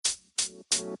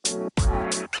Quick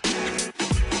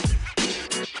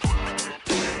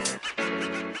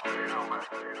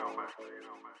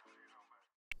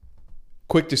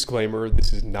disclaimer,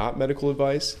 this is not medical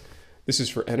advice. This is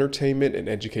for entertainment and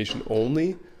education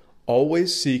only.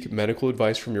 Always seek medical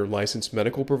advice from your licensed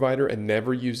medical provider and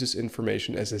never use this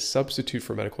information as a substitute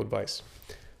for medical advice.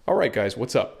 All right, guys,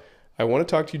 what's up? I want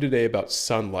to talk to you today about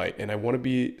sunlight, and I want to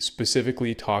be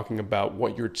specifically talking about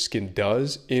what your skin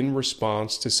does in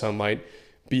response to sunlight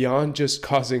beyond just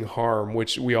causing harm,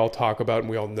 which we all talk about and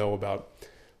we all know about.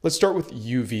 Let's start with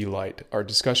UV light, our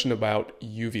discussion about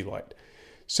UV light.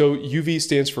 So UV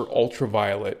stands for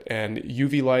ultraviolet, and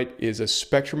UV light is a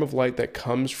spectrum of light that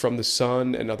comes from the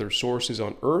sun and other sources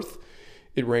on Earth.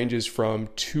 It ranges from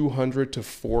 200 to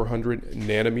 400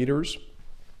 nanometers.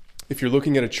 If you're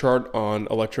looking at a chart on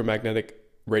electromagnetic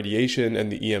radiation and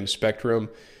the EM spectrum,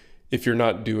 if you're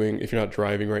not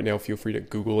driving right now, feel free to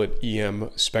Google it, EM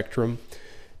spectrum.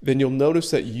 Then you'll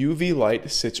notice that UV light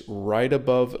sits right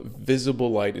above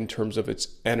visible light in terms of its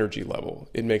energy level.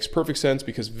 It makes perfect sense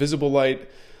because visible light,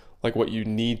 like what you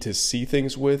need to see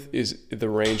things with, is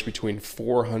the range between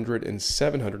 400 and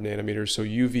 700 nanometers. So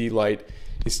UV light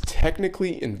is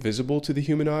technically invisible to the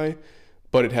human eye,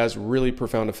 but it has really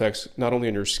profound effects not only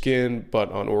on your skin,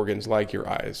 but on organs like your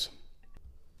eyes.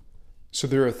 So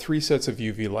there are three sets of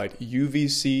UV light.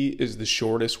 UVC is the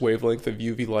shortest wavelength of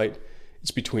UV light.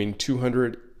 It's between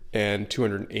 200 and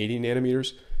 280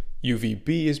 nanometers.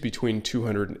 UVB is between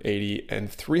 280 and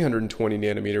 320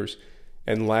 nanometers.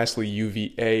 And lastly,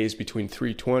 UVA is between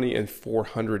 320 and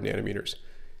 400 nanometers.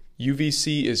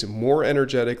 UVC is more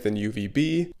energetic than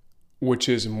UVB, which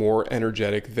is more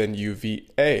energetic than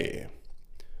UVA.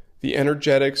 The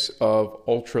energetics of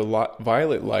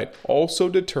ultraviolet light also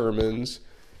determines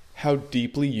how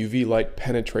deeply UV light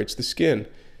penetrates the skin.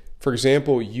 For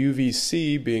example,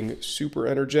 UVC, being super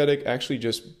energetic, actually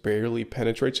just barely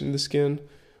penetrates into the skin,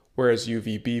 whereas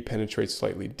UVB penetrates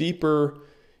slightly deeper,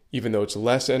 even though it's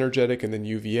less energetic, and then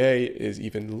UVA is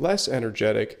even less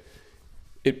energetic,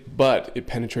 but it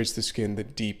penetrates the skin the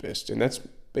deepest. And that's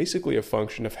basically a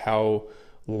function of how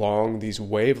long these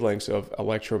wavelengths of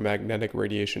electromagnetic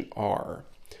radiation are.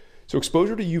 So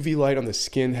exposure to UV light on the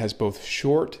skin has both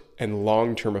short and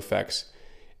long-term effects.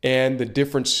 And the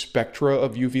different spectra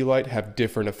of UV light have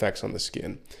different effects on the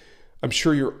skin. I'm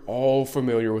sure you're all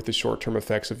familiar with the short-term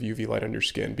effects of UV light on your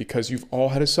skin because you've all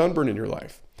had a sunburn in your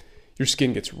life. Your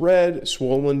skin gets red,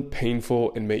 swollen,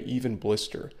 painful, and may even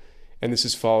blister. And this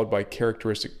is followed by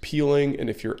characteristic peeling, and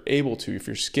if your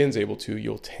skin's able to,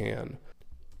 you'll tan.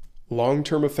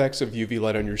 Long-term effects of UV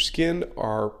light on your skin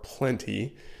are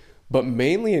plenty, but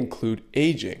mainly include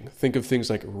aging. Think of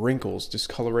things like wrinkles,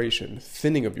 discoloration,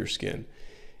 thinning of your skin,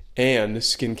 and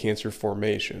skin cancer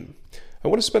formation. I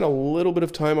want to spend a little bit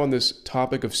of time on this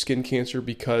topic of skin cancer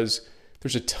because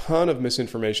there's a ton of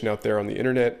misinformation out there on the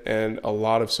internet and a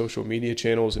lot of social media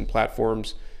channels and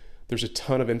platforms. There's a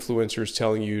ton of influencers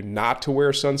telling you not to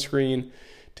wear sunscreen,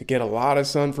 to get a lot of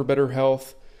sun for better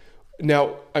health.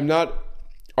 Now, I'm not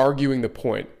arguing the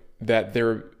point that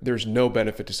there's no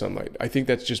benefit to sunlight. I think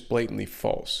that's just blatantly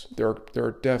false. There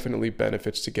are definitely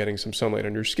benefits to getting some sunlight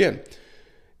on your skin.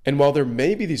 And while there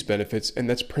may be these benefits, and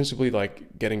that's principally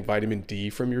like getting vitamin D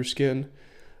from your skin,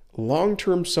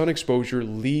 long-term sun exposure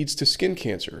leads to skin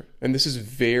cancer. And this is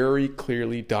very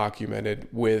clearly documented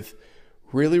with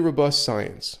really robust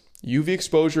science. UV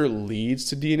exposure leads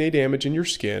to DNA damage in your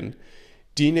skin.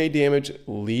 DNA damage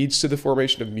leads to the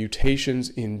formation of mutations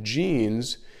in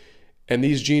genes, and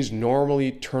these genes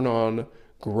normally turn on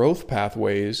growth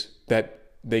pathways that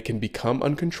they can become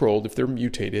uncontrolled if they're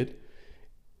mutated,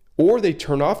 or they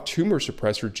turn off tumor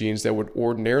suppressor genes that would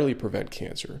ordinarily prevent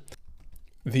cancer.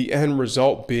 The end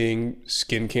result being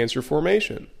skin cancer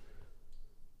formation.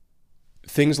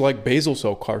 Things like basal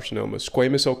cell carcinoma,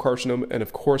 squamous cell carcinoma, and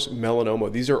of course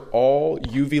melanoma. These are all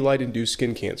UV light-induced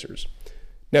skin cancers.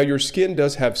 Now, your skin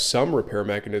does have some repair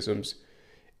mechanisms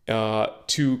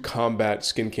to combat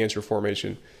skin cancer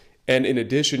formation. And in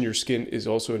addition, your skin is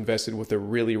also invested with a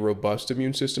really robust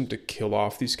immune system to kill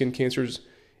off these skin cancers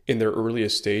in their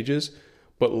earliest stages.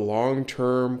 But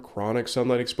long-term chronic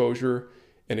sunlight exposure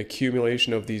and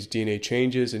accumulation of these DNA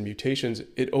changes and mutations,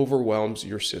 it overwhelms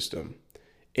your system.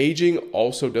 Aging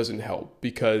also doesn't help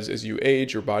because as you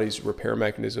age, your body's repair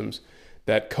mechanisms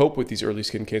that cope with these early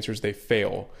skin cancers, they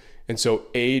fail. And so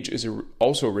age is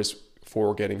also a risk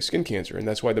for getting skin cancer. And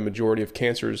that's why the majority of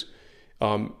cancers,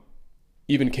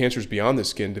 even cancers beyond the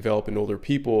skin, develop in older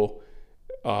people,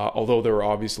 although there are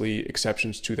obviously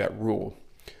exceptions to that rule.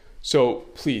 So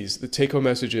please, the take-home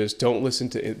message is don't listen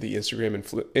to the Instagram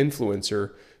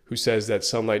influencer who says that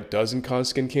sunlight doesn't cause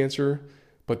skin cancer.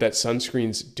 but that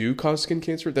sunscreens do cause skin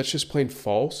cancer, that's just plain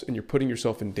false, and you're putting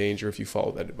yourself in danger if you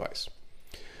follow that advice.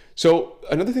 So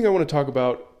another thing I want to talk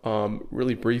about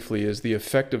really briefly is the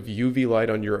effect of UV light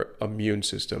on your immune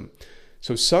system.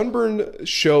 So sunburn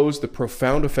shows the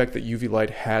profound effect that UV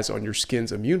light has on your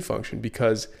skin's immune function,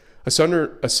 because a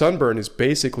sunburn is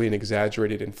basically an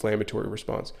exaggerated inflammatory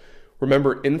response.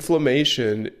 Remember,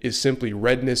 inflammation is simply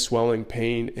redness, swelling,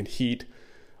 pain, and heat,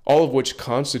 all of which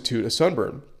constitute a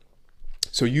sunburn.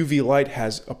 So UV light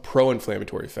has a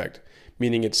pro-inflammatory effect,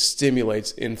 meaning it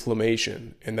stimulates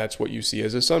inflammation, and that's what you see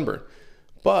as a sunburn.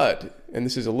 But, and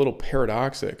this is a little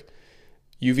paradoxic,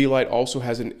 UV light also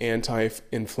has an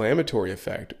anti-inflammatory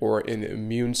effect or an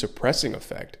immune suppressing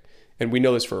effect. And we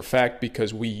know this for a fact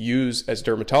because as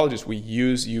dermatologists, we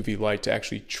use UV light to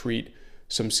actually treat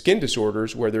some skin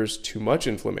disorders where there's too much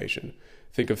inflammation.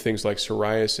 Think of things like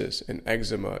psoriasis and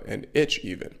eczema and itch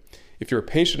even. If you're a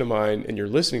patient of mine and you're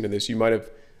listening to this, you might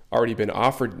have already been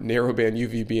offered narrowband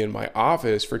UVB in my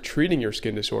office for treating your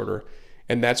skin disorder,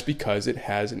 and that's because it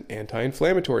has an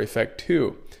anti-inflammatory effect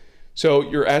too. So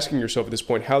you're asking yourself at this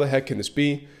point, how the heck can this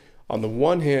be? On the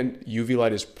one hand, UV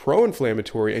light is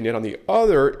pro-inflammatory, and yet on the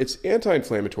other, it's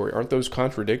anti-inflammatory. Aren't those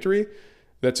contradictory?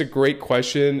 That's a great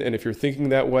question, and if you're thinking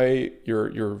that way,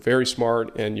 you're very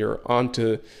smart, and you're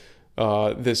onto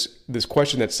this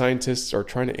question that scientists are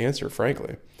trying to answer,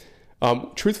 frankly.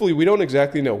 Truthfully, we don't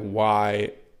exactly know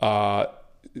why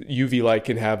UV light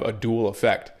can have a dual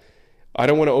effect. I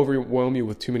don't want to overwhelm you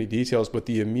with too many details, but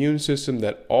the immune system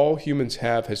that all humans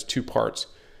have has two parts.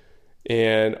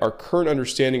 And our current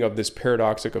understanding of this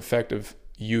paradoxic effect of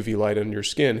UV light on your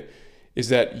skin is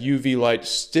that UV light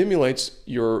stimulates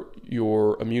your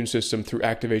immune system through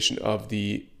activation of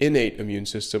the innate immune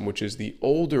system, which is the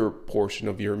older portion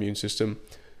of your immune system,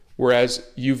 whereas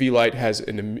UV light has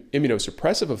an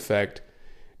immunosuppressive effect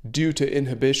due to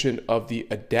inhibition of the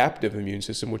adaptive immune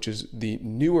system, which is the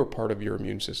newer part of your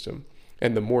immune system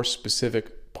and the more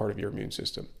specific part of your immune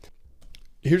system.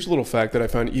 Here's a little fact that I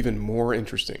found even more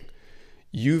interesting.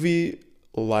 UV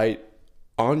light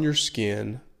on your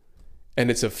skin and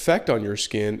its effect on your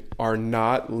skin are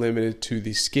not limited to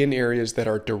the skin areas that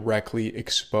are directly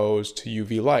exposed to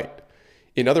UV light.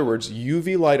 In other words,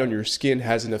 UV light on your skin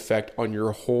has an effect on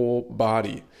your whole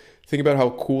body. Think about how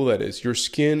cool that is. Your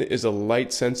skin is a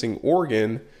light-sensing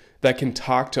organ that can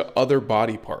talk to other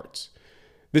body parts.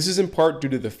 This is in part due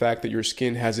to the fact that your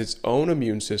skin has its own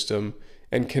immune system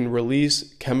and can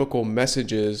release chemical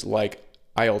messages like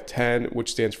IL-10,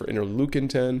 which stands for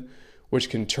interleukin-10, which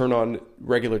can turn on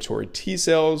regulatory T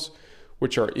cells,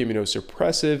 which are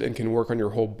immunosuppressive and can work on your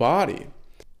whole body.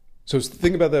 So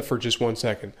think about that for just 1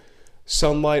 second.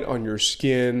 Sunlight on your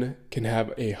skin can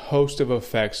have a host of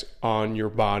effects on your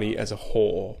body as a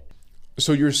whole.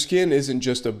 So your skin isn't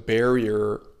just a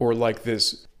barrier or like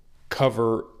this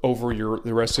cover over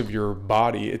the rest of your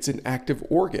body. It's an active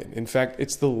organ. In fact,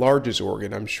 it's the largest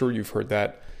organ. I'm sure you've heard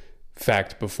that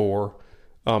fact before.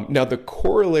 Now, the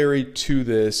corollary to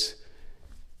this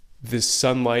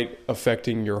sunlight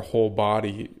affecting your whole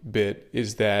body bit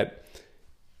is that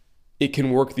it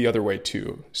can work the other way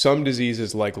too. Some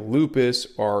diseases like lupus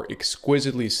are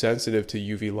exquisitely sensitive to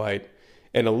UV light,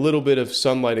 and a little bit of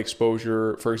sunlight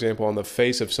exposure, for example, on the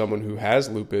face of someone who has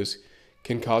lupus,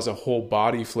 can cause a whole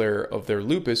body flare of their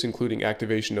lupus, including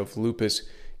activation of lupus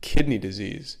kidney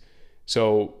disease.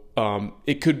 So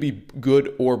it could be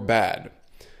good or bad.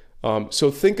 So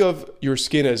think of your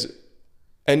skin as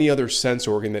any other sense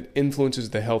organ that influences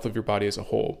the health of your body as a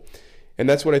whole. And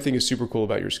that's what I think is super cool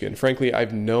about your skin. Frankly,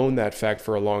 I've known that fact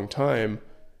for a long time,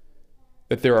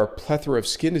 that there are a plethora of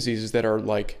skin diseases that are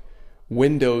like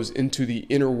windows into the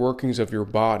inner workings of your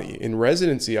body. In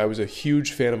residency, I was a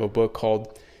huge fan of a book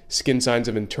called Skin Signs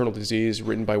of Internal Disease,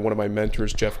 written by one of my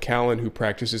mentors, Jeff Callan, who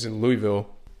practices in Louisville,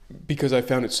 because I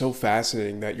found it so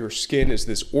fascinating that your skin is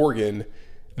this organ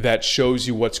that shows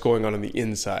you what's going on the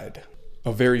inside.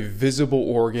 A very visible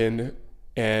organ,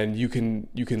 and you can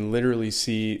literally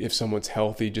see if someone's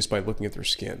healthy just by looking at their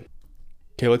skin.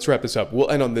 Okay, let's wrap this up. We'll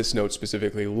end on this note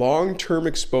specifically. Long-term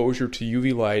exposure to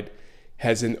UV light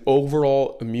has an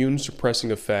overall immune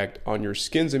suppressing effect on your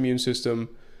skin's immune system,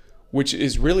 which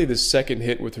is really the second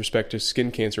hit with respect to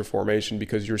skin cancer formation,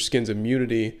 because your skin's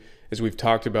immunity, as we've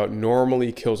talked about,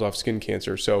 normally kills off skin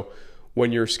cancer. So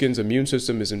when your skin's immune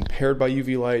system is impaired by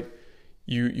UV light,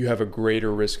 you have a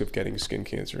greater risk of getting skin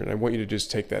cancer. And I want you to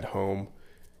just take that home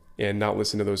and not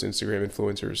listen to those Instagram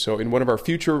influencers. So in one of our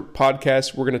future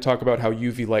podcasts, we're going to talk about how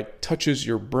UV light touches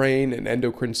your brain and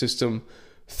endocrine system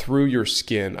through your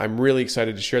skin. I'm really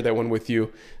excited to share that one with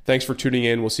you. Thanks for tuning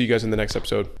in. We'll see you guys in the next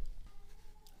episode.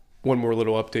 One more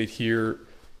little update here.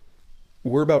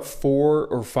 We're about 4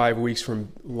 or 5 weeks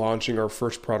from launching our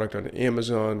first product on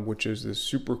Amazon, which is this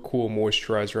super cool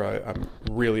moisturizer I'm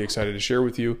really excited to share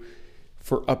with you.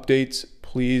 For updates,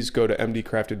 please go to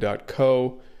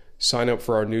mdcrafted.co, sign up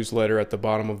for our newsletter at the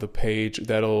bottom of the page.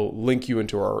 That'll link you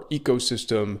into our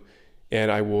ecosystem,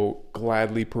 and I will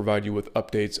gladly provide you with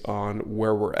updates on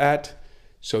where we're at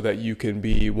so that you can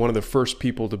be one of the first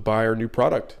people to buy our new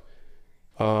product.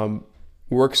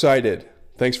 We're excited.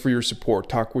 Thanks for your support.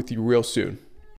 Talk with you real soon.